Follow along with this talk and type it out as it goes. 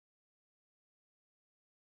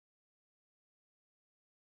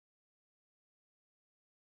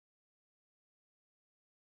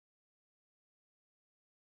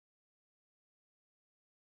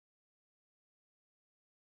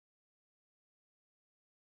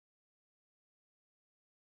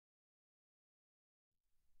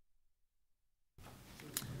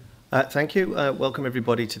Thank you. Welcome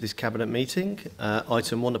everybody to this Cabinet meeting.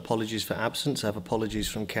 Item 1, apologies for absence. I have apologies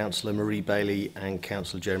from Councillor Marie Bailey and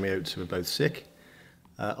Councillor Jeremy Oates, who are both sick.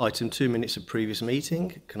 Item 2, minutes of previous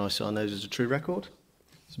meeting. Can I sign those as a true record?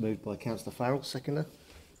 It's moved by Councillor Farrell, seconder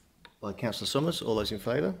by Councillor Summers. All those in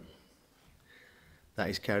favour? That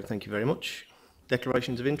is carried. Thank you very much.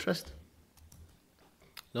 Declarations of interest?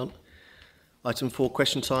 None. Item 4,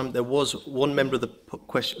 question time. There was one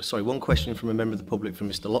question from a member of the public, from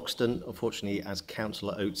Mr. Loxton. Unfortunately, as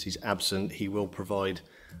Councillor Oates is absent, he will provide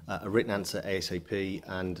a written answer ASAP.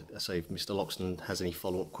 And I say, if Mr. Loxton has any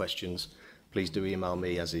follow-up questions, please do email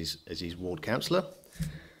me as his ward councillor.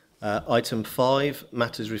 Item 5,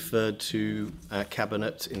 matters referred to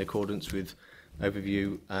Cabinet in accordance with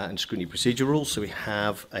overview and scrutiny procedure rules. So we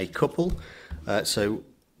have a couple.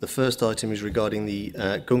 The first item is regarding the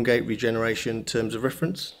Gungate regeneration terms of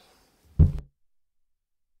reference.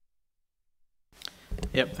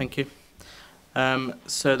 Yep, thank you.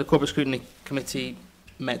 So the Corporate Scrutiny Committee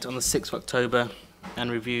met on the 6th of October and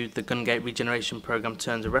reviewed the Gungate regeneration programme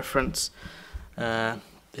terms of reference.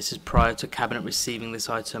 This is prior to Cabinet receiving this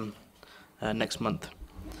item next month.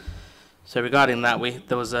 So regarding that,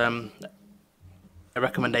 there was a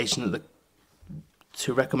recommendation that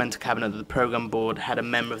to recommend to Cabinet that the programme board had a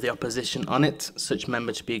member of the opposition on it, such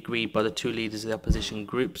member to be agreed by the two leaders of the opposition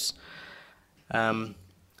groups.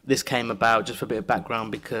 This came about, just for a bit of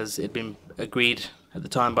background, because it had been agreed at the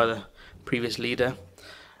time by the previous leader.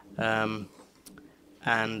 And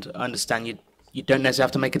I understand you don't necessarily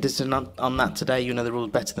have to make a decision on that today. You know the rules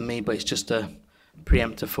better than me, but it's just a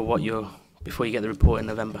preemptive for what before you get the report in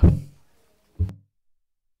November.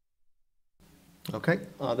 Okay.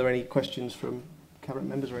 Are there any questions from Cabinet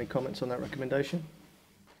members or any comments on that recommendation?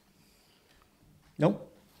 No?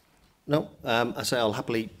 No. I say I'll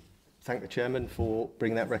happily thank the Chairman for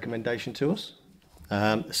bringing that recommendation to us.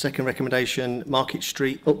 Second recommendation, Market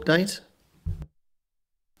Street update.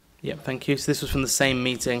 Yeah, thank you. So this was from the same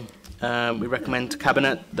meeting. We recommend to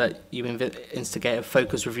Cabinet that you instigate a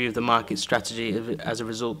focused review of the market strategy as a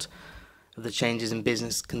result of the changes in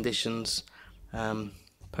business conditions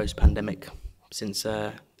post-pandemic, since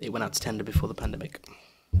it went out to tender before the pandemic.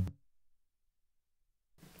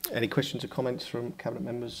 Any questions or comments from Cabinet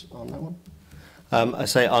members on that one? I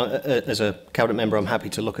say, as a Cabinet member, I'm happy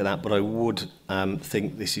to look at that, but I would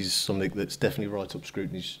think this is something that's definitely right up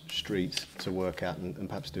scrutiny's street to work at and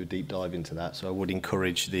perhaps do a deep dive into that. So I would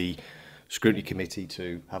encourage the Scrutiny Committee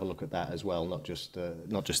to have a look at that as well, not just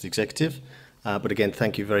the executive. But again,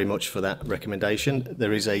 thank you very much for that recommendation.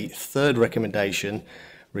 There is a third recommendation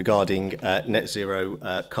regarding net zero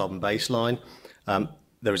carbon baseline.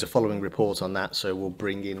 There is a following report on that, so we'll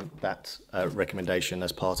bring in that recommendation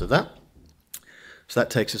as part of that. So that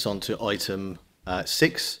takes us on to item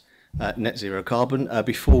 6, net zero carbon.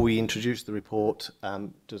 Before we introduce the report,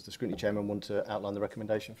 does the Scrutiny Chairman want to outline the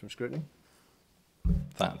recommendation from Scrutiny?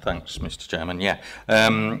 Thanks, Mr. Chairman. Yeah,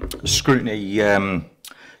 Scrutiny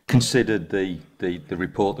considered the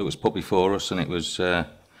report that was put before us, and it was a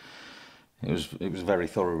very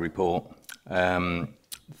thorough report.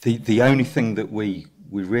 The only thing that we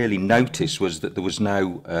really noticed was that there was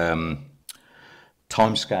no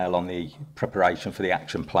timescale on the preparation for the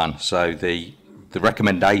action plan. So the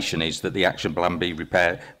recommendation is that the action plan be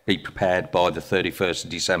prepared by the 31st of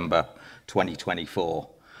December 2024.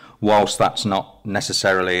 Whilst that's not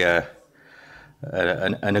necessarily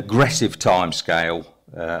an aggressive timescale,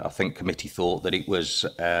 I think committee thought that it was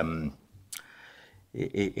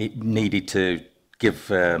it needed to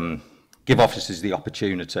give officers the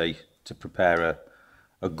opportunity to prepare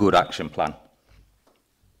a good action plan.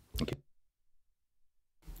 Thank you.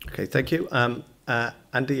 Okay, thank you.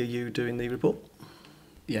 Andy, are you doing the report?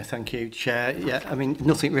 Yeah, thank you, Chair. Yeah, I mean,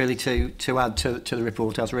 nothing really to add to the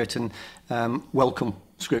report as written. Welcome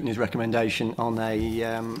Scrutiny's recommendation on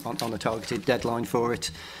a targeted deadline for it.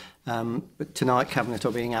 But tonight, Cabinet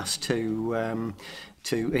are being asked to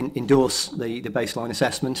endorse the baseline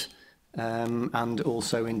assessment and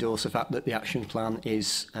also endorse the fact that the action plan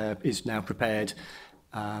is now prepared.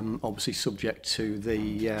 Obviously subject to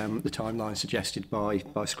the timeline suggested by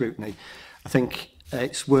Scrutiny. I think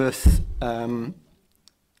it's worth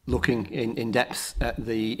looking in depth at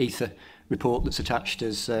the Ether report that's attached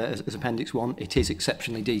as Appendix 1. It is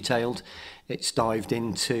exceptionally detailed. It's dived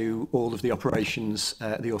into all of the operations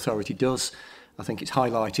the authority does. I think it's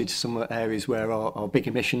highlighted some areas where our big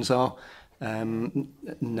emissions are.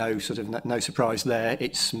 No surprise there.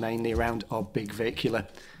 It's mainly around our big vehicular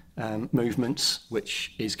movements,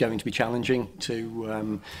 which is going to be challenging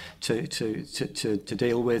to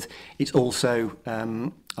deal with. It's also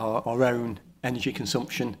our own energy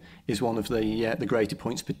consumption is one of the greater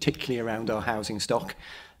points, particularly around our housing stock.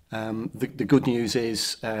 The good news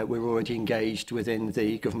is we're already engaged within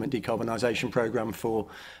the government decarbonisation programme for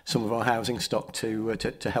some of our housing stock to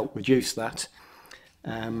help reduce that.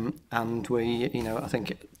 And we, I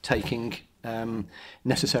think taking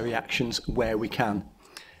necessary actions where we can.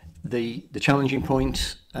 The challenging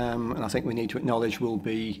point, and I think we need to acknowledge, will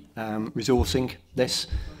be resourcing this,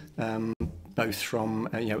 both from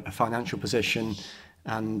a financial position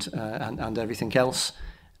and everything else.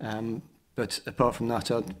 But apart from that,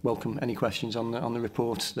 I'd welcome any questions on the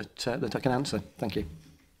report that I can answer. Thank you.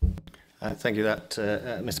 Thank you,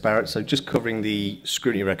 Mr. Barrett. So just covering the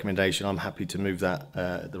scrutiny recommendation, I'm happy to move that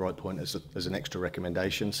at the right point as an extra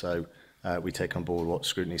recommendation. So we take on board what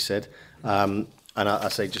scrutiny said. And I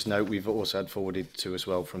say just note, we've also had forwarded to as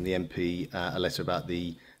well from the MP a letter about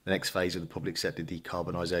the next phase of the public sector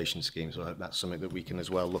decarbonisation scheme. So I hope that's something that we can as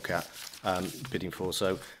well look at bidding for.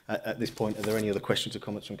 So at this point, are there any other questions or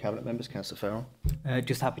comments from Cabinet members? Councillor Farrell?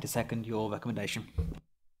 Just happy to second your recommendation.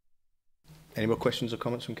 Any more questions or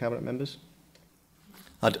comments from Cabinet members?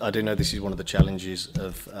 I do know this is one of the challenges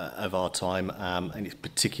of our time, and it's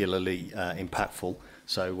particularly impactful.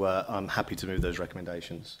 So I'm happy to move those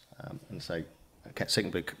recommendations and say,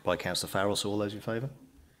 seconded by Councillor Farrell. So all those in favour?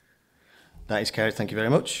 That is carried. Thank you very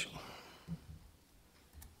much.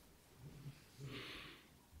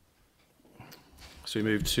 So we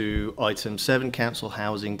move to item 7, Council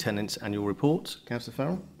Housing Tenants Annual Report. Councillor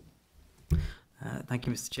Farrell. Thank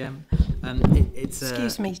you, Mr. Chairman.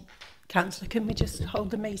 Excuse me, Councillor, can we just hold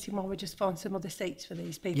the meeting while we just find some other seats for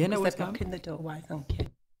these people? Yeah, no, because they're blocking the doorway. Thank you.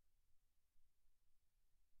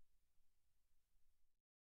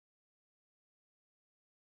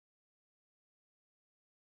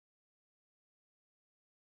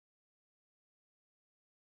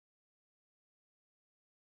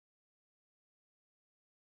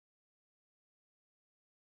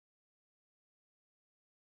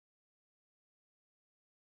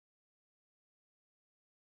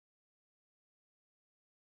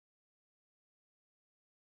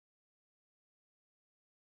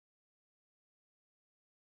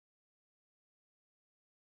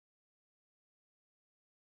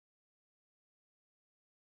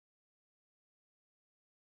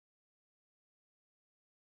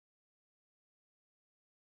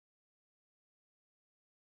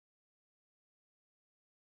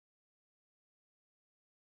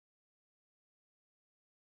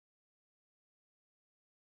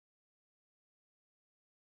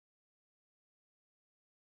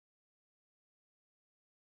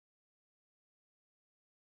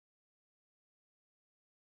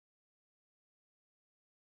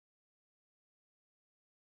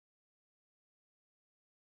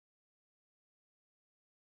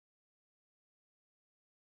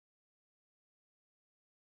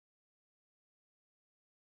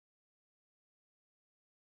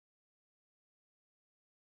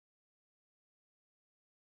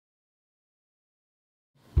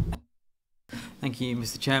 Thank you,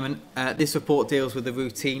 Mr. Chairman. This report deals with the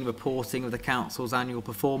routine reporting of the Council's annual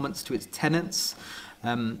performance to its tenants.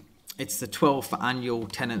 It's the 12th annual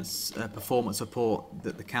tenants performance report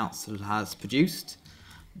that the Council has produced.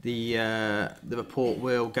 The report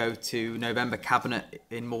will go to November Cabinet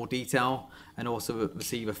in more detail and also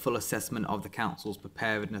receive a full assessment of the Council's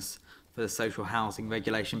preparedness for the Social Housing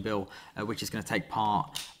Regulation Bill, which is going to take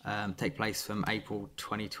place from April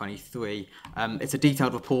 2023. It's a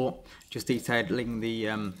detailed report, just detailing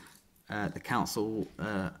the council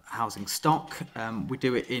housing stock. We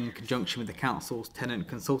do it in conjunction with the council's tenant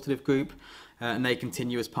consultative group, and they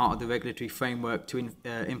continue as part of the regulatory framework to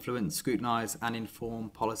influence, scrutinise and inform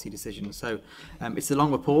policy decisions. So it's a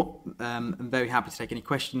long report. I'm very happy to take any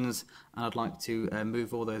questions, and I'd like to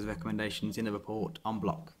move all those recommendations in the report en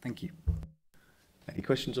bloc. Thank you. Any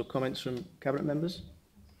questions or comments from Cabinet members?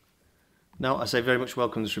 No, I say very much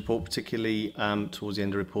welcome this report, particularly towards the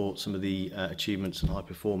end of the report, some of the achievements and high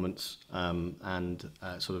performance and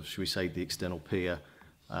sort of, should we say, the external peer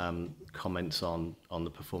comments on the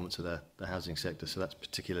performance of the housing sector. So that's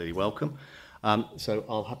particularly welcome. So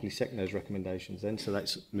I'll happily second those recommendations then. So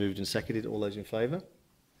that's moved and seconded. All those in favour?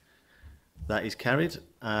 That is carried.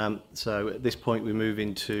 So at this point we move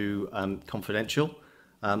into confidential.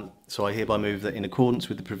 So I hereby move that in accordance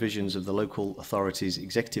with the provisions of the Local Authorities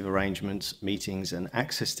Executive Arrangements, Meetings and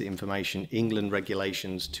Access to Information England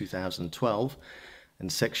Regulations 2012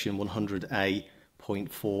 and Section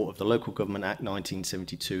 100A.4 of the Local Government Act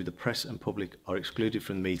 1972, the press and public are excluded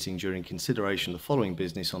from the meeting during consideration of the following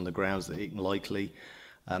business on the grounds that it likely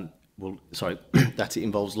that it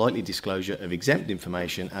involves likely disclosure of exempt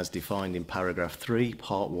information as defined in paragraph 3,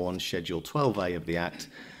 part 1, schedule 12A of the Act,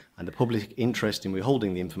 and the public interest in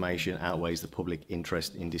withholding the information outweighs the public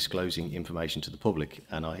interest in disclosing information to the public.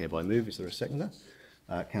 And I hereby move. Is there a seconder?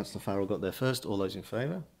 Councillor Farrell got there first. All those in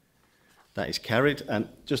favour? That is carried. And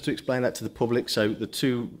just to explain that to the public, so the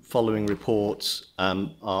two following reports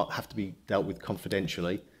have to be dealt with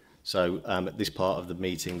confidentially. So at this part of the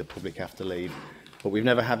meeting, the public have to leave. But we've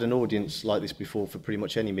never had an audience like this before for pretty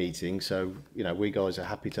much any meeting. So, you know, we guys are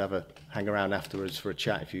happy to hang around afterwards for a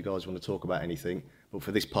chat if you guys want to talk about anything. But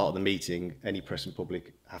for this part of the meeting, any press and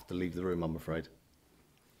public have to leave the room, I'm afraid.